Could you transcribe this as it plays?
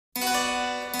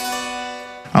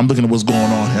I'm looking at what's going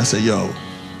on here. I said, yo,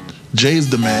 Jay's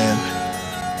the man.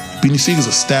 Beanie Siegel's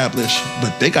established,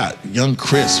 but they got young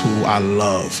Chris, who I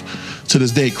love. To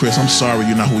this day, Chris, I'm sorry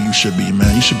you're not who you should be,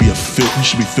 man. You should be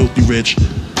filthy rich,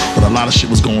 but a lot of shit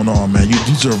was going on, man. You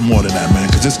deserve more than that, man,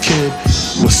 because this kid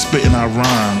was spitting out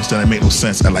rhymes that make no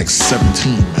sense at like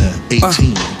 17, man,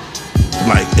 18.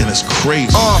 Like, and it's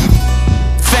crazy.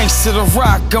 Thanks to the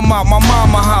rock, I'm out my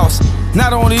mama house.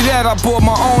 Not only that, I bought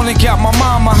my own and got my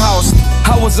mama house.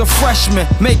 I was a freshman,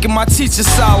 making my teacher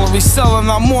salary, selling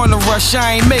out morning rush,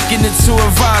 I ain't making it to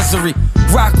advisory.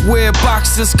 Rockwear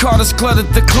boxes, Carter's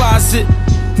cluttered the closet.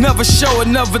 Never show it,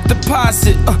 never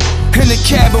deposit. In the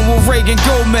cabin with Reagan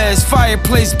Gomez,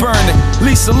 fireplace burning.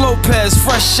 Lisa Lopez,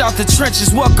 fresh out the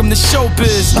trenches, welcome to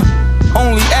showbiz.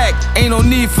 Only act, ain't no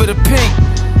need for the pink.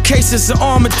 Cases of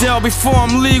Armadale before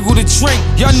I'm legal to drink.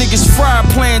 Y'all niggas fried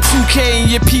playing 2K in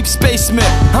your peep's basement.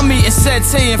 I'm eating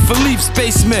satay in Philippe's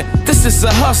basement. This is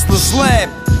a hustler's lab.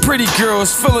 Pretty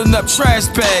girls filling up trash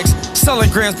bags,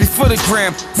 selling grams before the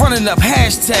gram, running up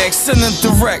hashtags, send them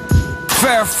direct.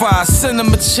 Verify, send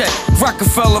them a check.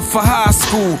 Rockefeller for high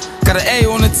school. Got an A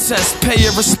on the test, pay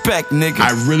your respect, nigga.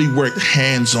 I really worked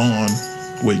hands-on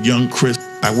with young Chris.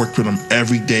 I worked with him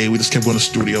every day. We just kept going to the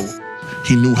studio.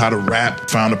 He knew how to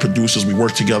rap, found the producers, we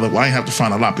worked together. Well, I didn't have to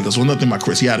find a lot because one other thing about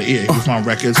Chris, he had an ear, he found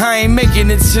records. I ain't making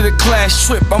it to the class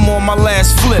trip, I'm on my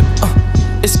last flip.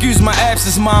 Excuse my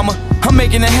absence, mama, I'm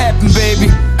making it happen, baby.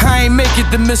 I ain't make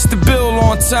it to miss the bill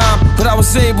on time, but I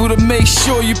was able to make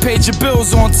sure you paid your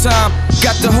bills on time.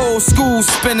 Got the whole school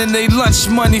spending their lunch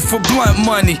money for blunt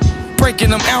money.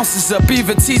 Breaking them ounces up,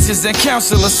 even teachers and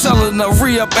counselors selling a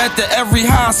re-up at the every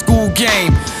high school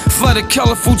game. Flooded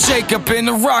colorful Jacob in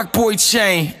the rock boy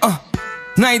chain.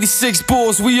 96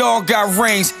 Bulls, we all got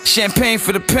rings. Champagne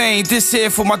for the pain, this here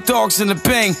for my dogs in the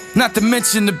bang. Not to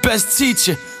mention the best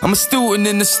teacher. I'm a student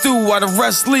in the stew while the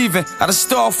rest leaving. I done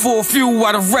starved for a few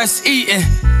while the rest eating.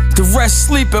 The rest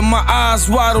sleeping, my eyes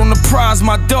wide on the prize.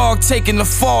 My dog taking the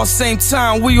fall, same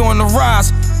time we on the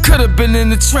rise. Could've been in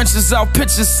the trenches out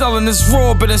pitching, selling this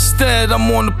raw, but instead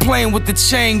I'm on the plane with the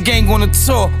chain gang on the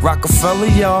tour. Rockefeller,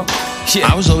 y'all.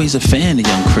 Yeah. I was always a fan of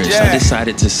Young Chris. I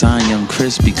decided to sign Young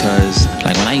Chris because,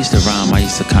 like, when I used to rhyme, I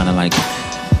used to kind of like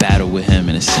battle with him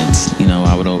in a sense. You know,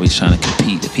 I would always try to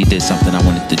compete. If he did something, I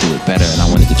wanted to do it better, and I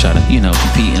wanted to try to, you know,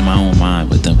 compete in my own mind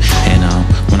with him. And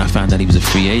when I found out he was a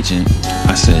free agent,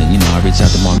 I said, you know, I reached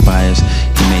out to Mark Byers.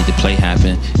 He made the play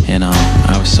happen, and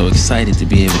I was so excited to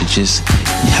be able to just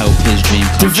help his dream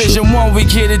come true. Division 1, we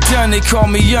get it done. They call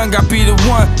me Young, I be the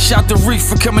one. Shout to Reek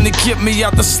for coming to get me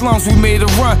out the slums. We made a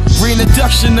run.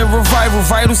 Reintroduction to revival,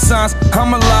 vital signs.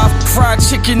 I'm alive. Fried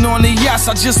chicken on the yachts.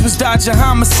 I just was dodging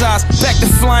homicides. Back to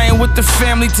flying with the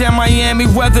family down Miami.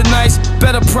 Weather nice,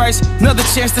 better price. Another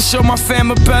chance to show my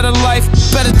fam a better life.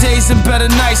 Better days and better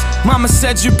nights. Mama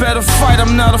said you better fight.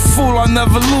 I'm not a fool, I'll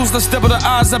never lose. Let's double the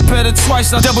odds, I bet it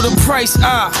twice. I'll double the price.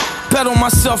 I bet on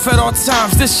myself at all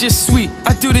times. This shit's sweet.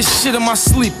 I do this shit in my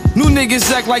sleep. New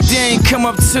niggas act like they ain't come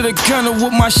up to the gunner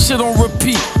with my shit on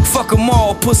repeat. Fuck them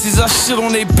all, pussies, I shit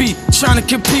on they beat. Trying to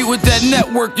compete with that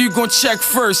network, you gon' check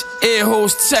first. Air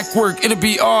hoes tech work, it'll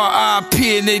be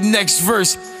R.I.P. in they next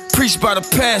verse. Preached by the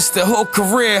past, the whole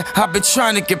career I've been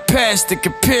trying to get past the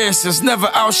comparisons. Never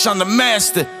outshine the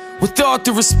master. With all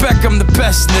due respect, I'm the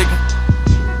best, nigga.